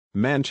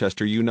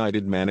Manchester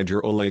United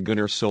manager Ole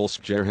Gunnar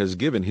Solskjaer has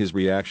given his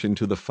reaction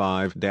to the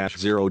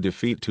 5-0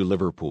 defeat to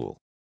Liverpool.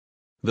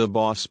 The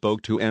boss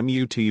spoke to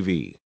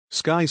MUTV,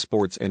 Sky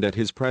Sports and at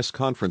his press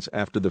conference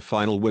after the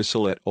final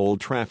whistle at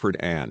Old Trafford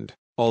and,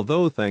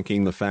 although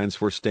thanking the fans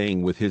for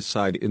staying with his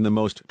side in the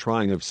most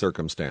trying of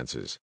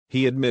circumstances,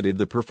 he admitted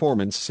the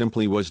performance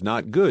simply was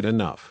not good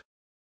enough.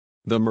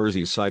 The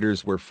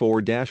Merseysiders were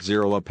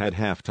 4-0 up at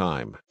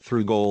halftime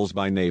through goals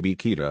by Naby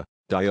Keita,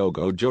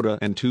 Diogo Jota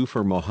and 2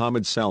 for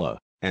Mohamed Salah,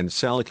 and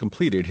Salah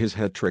completed his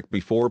hat-trick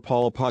before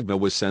Paul Pogba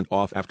was sent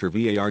off after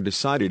VAR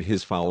decided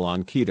his foul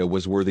on Keita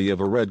was worthy of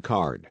a red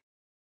card.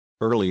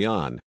 Early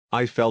on,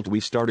 I felt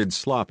we started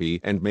sloppy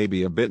and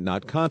maybe a bit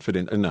not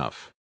confident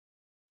enough.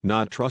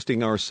 Not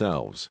trusting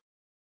ourselves.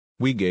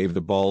 We gave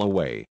the ball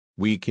away,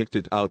 we kicked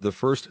it out the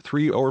first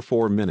 3 or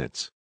 4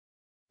 minutes.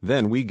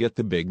 Then we get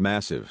the big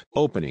massive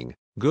opening,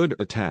 good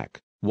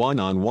attack,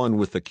 one-on-one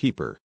with the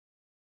keeper.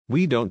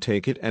 We don't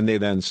take it and they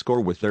then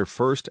score with their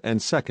first and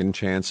second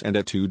chance and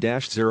at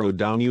 2-0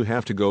 down you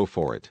have to go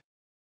for it.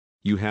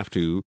 You have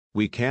to,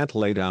 we can't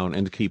lay down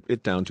and keep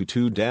it down to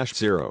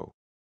 2-0.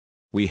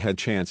 We had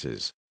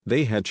chances,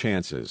 they had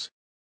chances.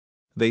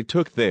 They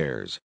took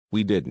theirs,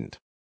 we didn't.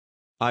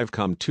 I've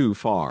come too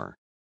far.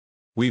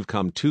 We've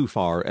come too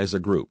far as a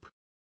group.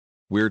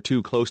 We're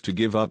too close to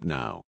give up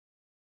now.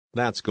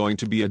 That's going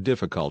to be a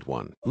difficult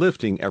one,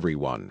 lifting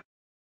everyone.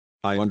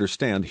 I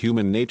understand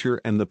human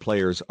nature and the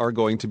players are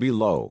going to be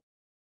low.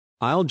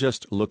 I'll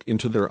just look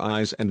into their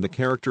eyes and the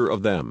character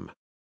of them.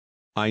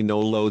 I know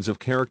loads of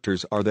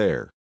characters are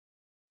there.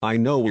 I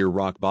know we're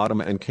rock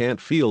bottom and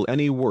can't feel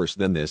any worse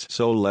than this,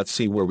 so let's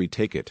see where we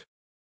take it.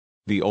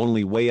 The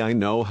only way I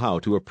know how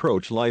to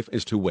approach life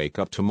is to wake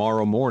up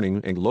tomorrow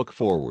morning and look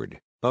forward,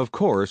 of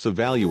course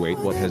evaluate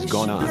what has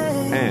gone on,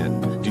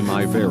 and do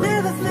my very,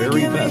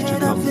 very best to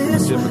come through a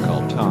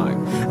difficult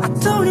time. I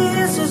don't need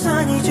answers,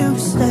 I need you to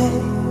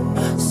stay.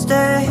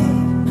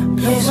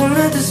 Please don't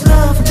let this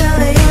love down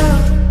to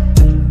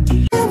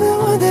you.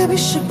 Everyone that we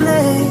should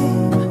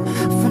blame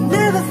for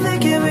never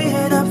thinking we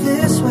end up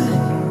this way.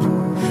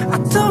 I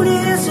don't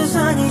need answers,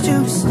 I need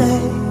you to stay.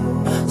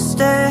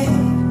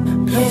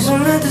 Please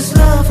don't let this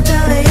love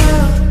down to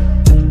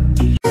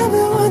you.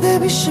 Everyone that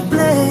we should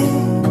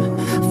blame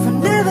for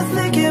never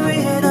thinking we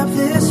end up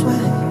this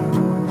way.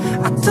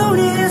 I don't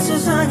need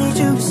answers, I need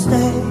you to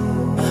stay.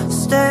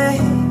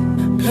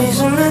 Please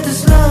don't let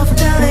this love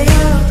down to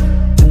you.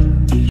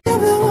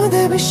 Everyone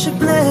that we should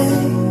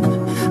blame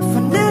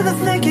for never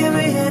thinking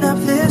we end up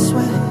this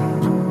way.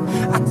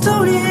 I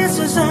don't need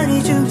answers, I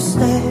need you to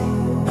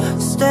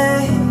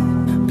stay.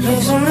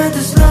 Please don't let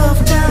this love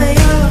down to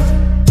you.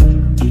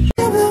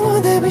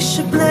 Everyone that we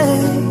should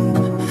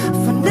blame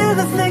for never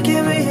thinking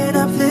we end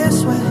up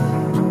this way.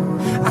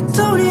 I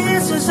don't need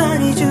answers, I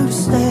need you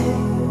to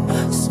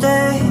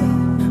stay.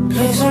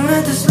 Please don't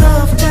let this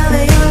love down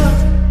to you.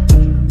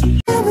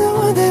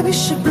 Everyone that we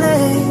should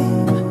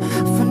blame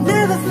for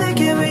never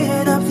thinking we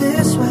end up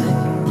this way.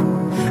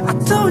 I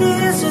don't need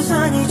answers, I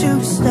need you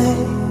to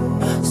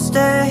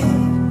stay.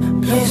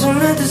 Please don't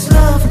let this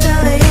love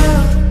down to you.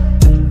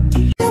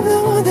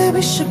 Everyone that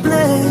we should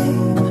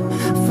blame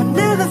for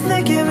never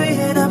thinking we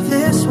end up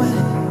this way.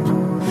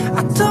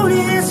 I don't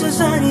need answers,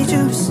 I need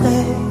you to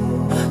stay.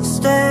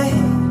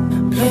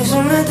 Please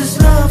don't let this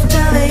love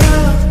down to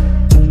you.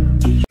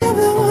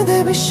 Everyone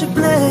that we should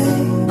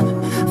blame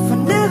for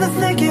never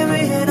thinking we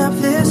end up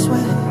this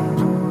way.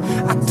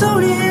 I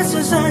don't need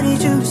answers, I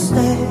need you to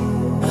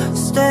stay.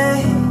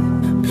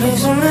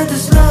 Please don't let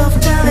this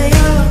love down to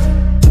you.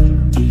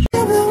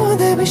 Everyone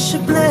that we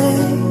should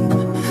blame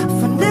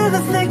for never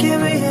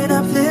thinking we end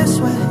up this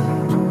way.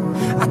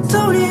 I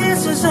don't need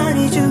answers, I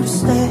need you to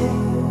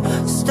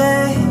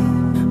stay.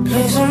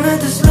 Please don't let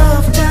this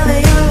love down to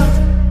you.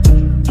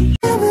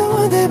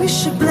 Everyone that we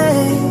should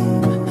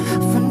blame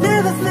for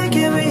never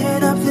thinking we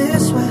end up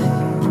this way.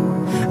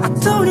 I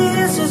don't need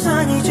answers,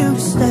 I need you to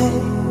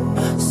stay.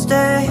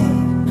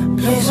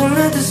 Please don't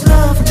let this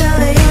love down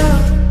to you.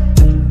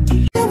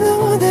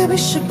 Everyone that we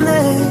should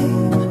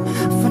blame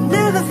for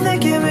never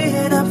thinking we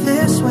end up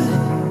this way.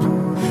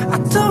 I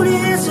don't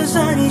need answers,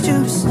 I need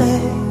you to stay.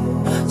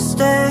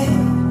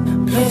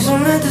 Please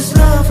don't let this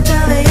love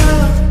down to you.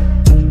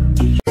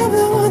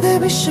 Everyone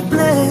that we should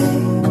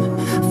blame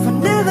for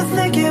never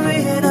thinking we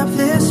end up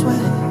this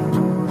way.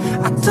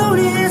 I don't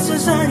need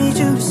answers, I need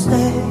you to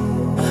stay.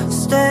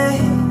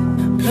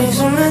 Please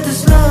don't let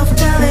this love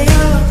down to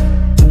you.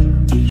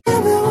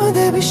 Everyone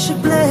that we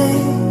should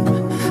blame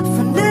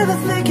for never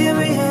thinking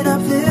we end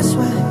up this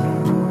way.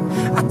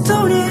 I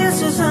don't need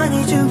answers, I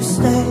need you to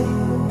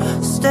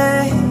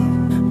stay.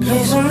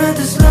 Please don't let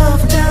this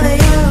love down to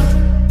you.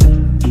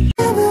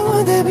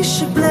 Everyone that we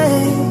should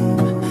blame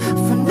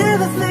for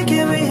never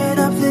thinking we end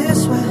up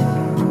this way.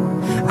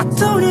 I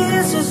don't need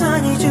answers, I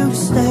need you to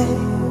stay.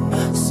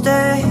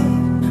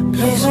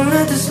 Please don't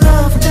let this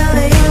love down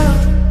to you.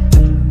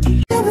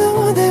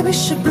 Everyone that we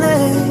should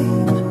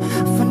blame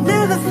for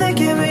never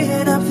thinking we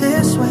end up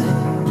this way.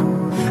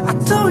 I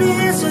don't need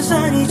answers,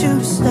 I need you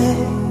to stay.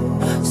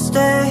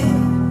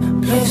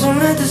 Please don't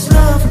let this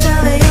love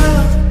down to you.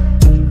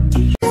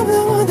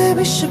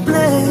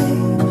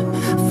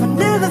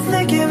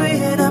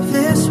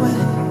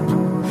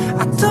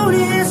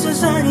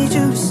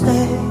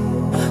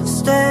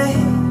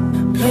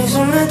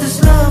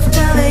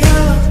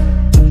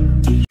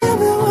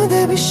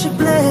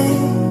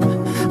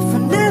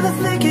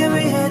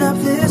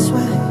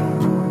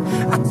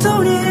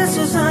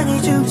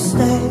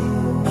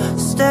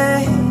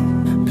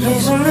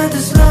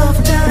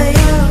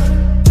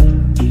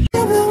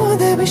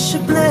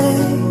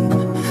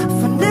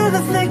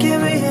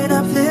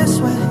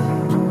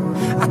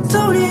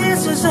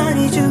 answers, I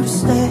need you to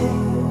stay,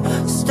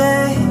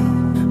 stay.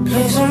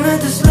 Please don't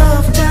let this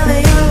love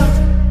tally up.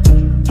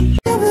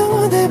 You're the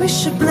one that we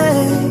should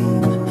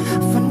blame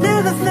for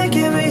never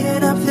thinking we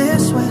end up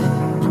this way.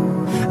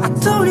 I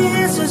told the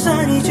answers,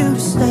 I need you to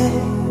stay,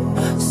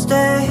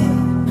 stay.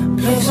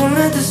 Please don't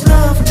let this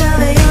love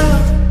tally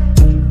up.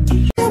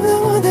 You're the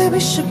one that we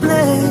should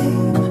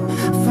blame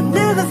for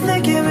never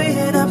thinking we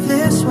end up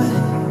this way.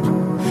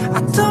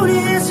 I told the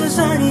answers,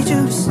 I need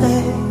you to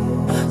stay,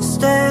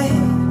 stay.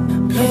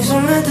 Please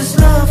don't let this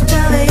love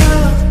tally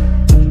up.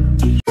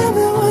 You're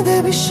the one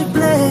that we should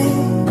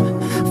blame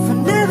for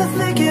never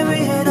thinking we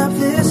end up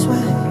this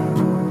way.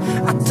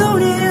 I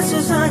told the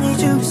answers, I need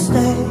you to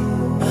stay,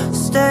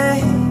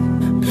 stay.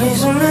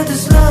 Please don't let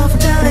this love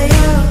tally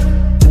up.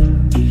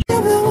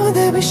 You're the one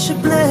that we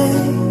should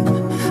blame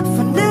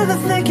for never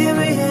thinking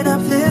we end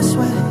up this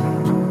way.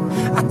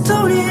 I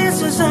told the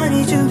answers, I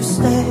need you to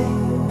stay,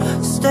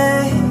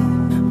 stay.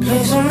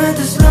 Please don't let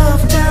this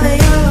love tally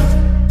up.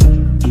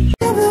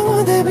 You're the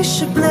one that we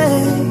should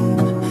blame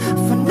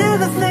for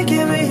never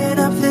thinking we end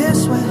up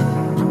this way.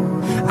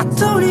 I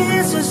told the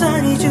answers,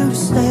 I need you to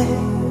stay,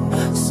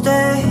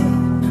 stay.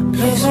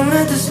 Please don't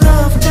let this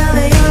love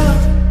tally up.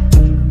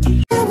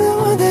 You're the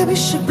one that we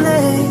should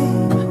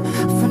blame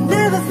for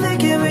never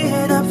thinking we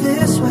end up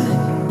this way.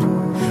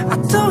 I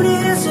told the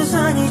answers,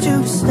 I need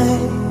you to stay,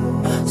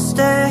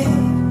 stay.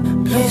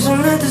 Please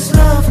don't let this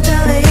love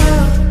tally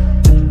up.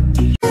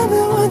 You're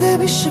the one that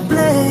we should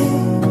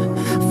blame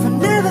for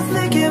never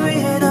thinking we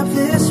end up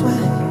this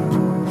way.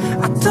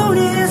 I told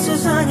the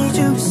answers, I need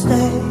you to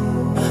stay,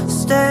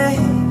 stay.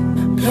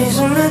 Please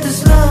don't let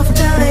this love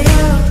tally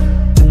up.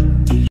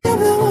 You're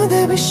the one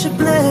that we should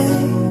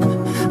blame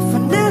for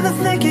never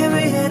thinking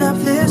we end up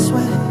this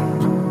way.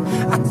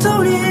 I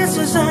told the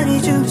answers, I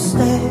need you to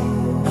stay,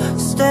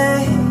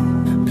 stay.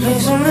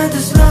 Please don't let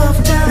this love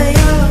tally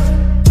up.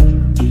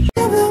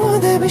 You're the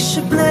one that we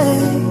should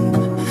blame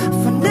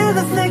for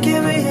never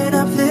thinking we end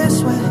up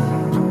this way.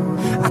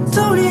 I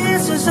told the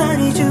answers, I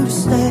need you to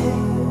stay,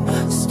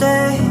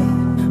 stay.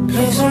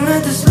 Please don't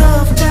let this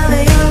love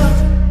tally up.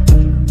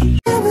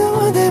 You're the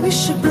one that we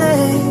should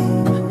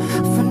blame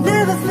for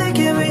never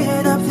thinking we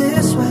end up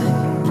this way.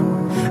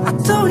 I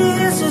told the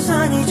answers,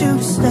 I need you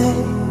to stay,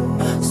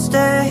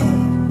 stay.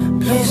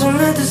 Please don't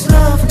let this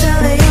love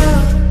tally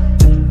up.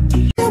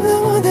 You're the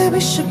one that we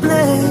should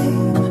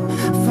blame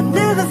for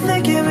never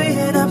thinking we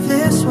end up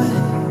this way.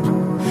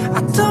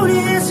 I told the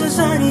answers,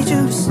 I need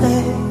you to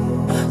stay,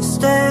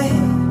 stay.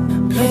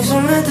 Please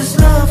don't let this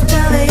love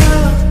tally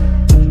up.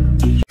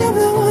 You're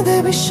the one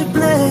that we should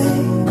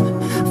blame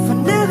for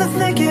never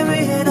thinking we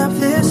end up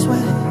this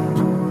way.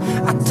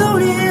 I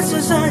told the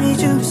answers, I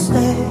need you to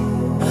stay,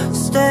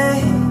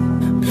 stay.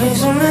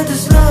 Please don't let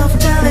this love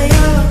tally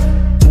up.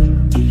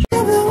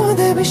 You're the one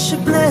that we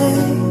should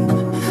blame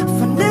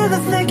for never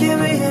thinking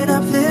we end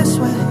up this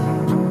way.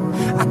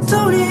 I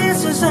told the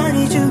answers, I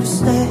need you to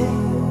stay,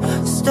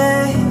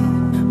 stay.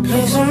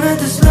 Please don't let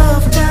this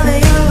love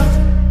tally up.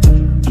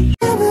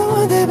 You're the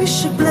one that we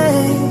should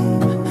blame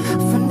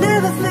for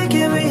never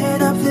thinking we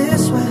end up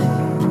this way.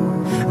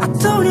 I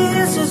told the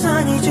answers,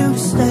 I need you to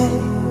stay,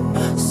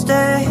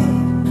 stay.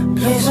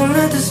 Please don't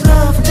let this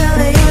love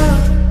tally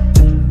up.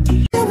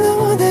 You're the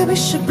one that we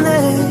should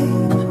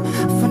blame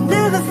for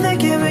never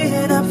thinking we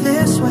end up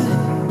this way.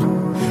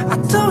 I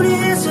told the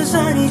answers,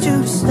 I need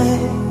you to stay,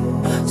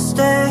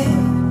 stay.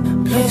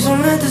 Please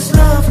don't let this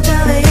love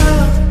tally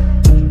up.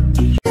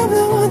 You're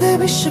the one that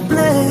we should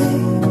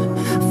blame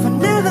for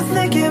never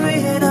thinking we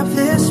end up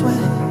this way.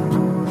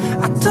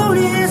 I told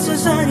the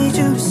answers, I need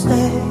you to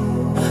stay,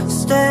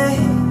 stay.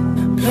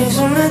 Please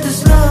don't let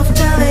this love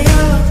tally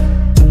up.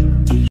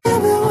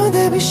 You're the one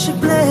that we should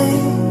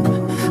blame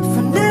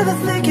for never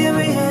thinking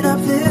we end up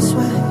this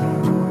way.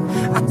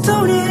 I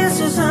told the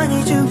answers, I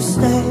need you to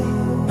stay,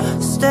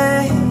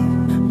 stay.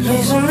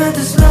 Please don't let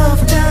this love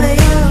tally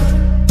up.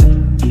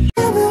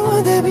 You're the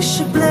one that we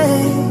should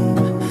blame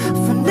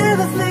for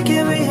never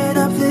thinking we end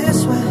up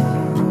this way.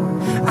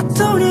 I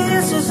told the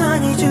answers, I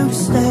need you to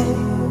stay,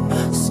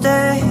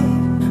 stay.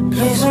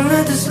 Please don't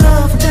let this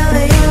love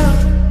tally up.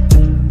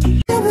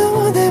 You're the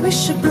one that we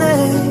should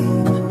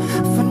blame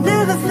for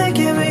never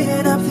thinking we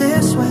end up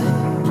this way.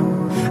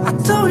 I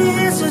told the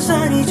answers,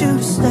 I need you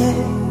to stay,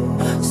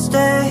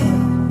 stay.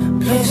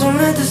 Please don't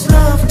let this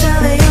love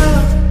tally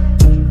up.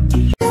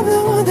 You're the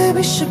one that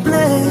we should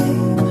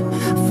blame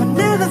for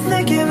never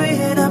thinking we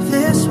end up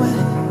this way.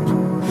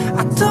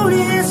 I told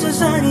the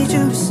answers, I need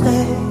you to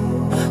stay,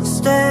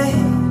 stay.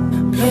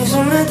 Please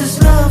don't let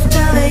this love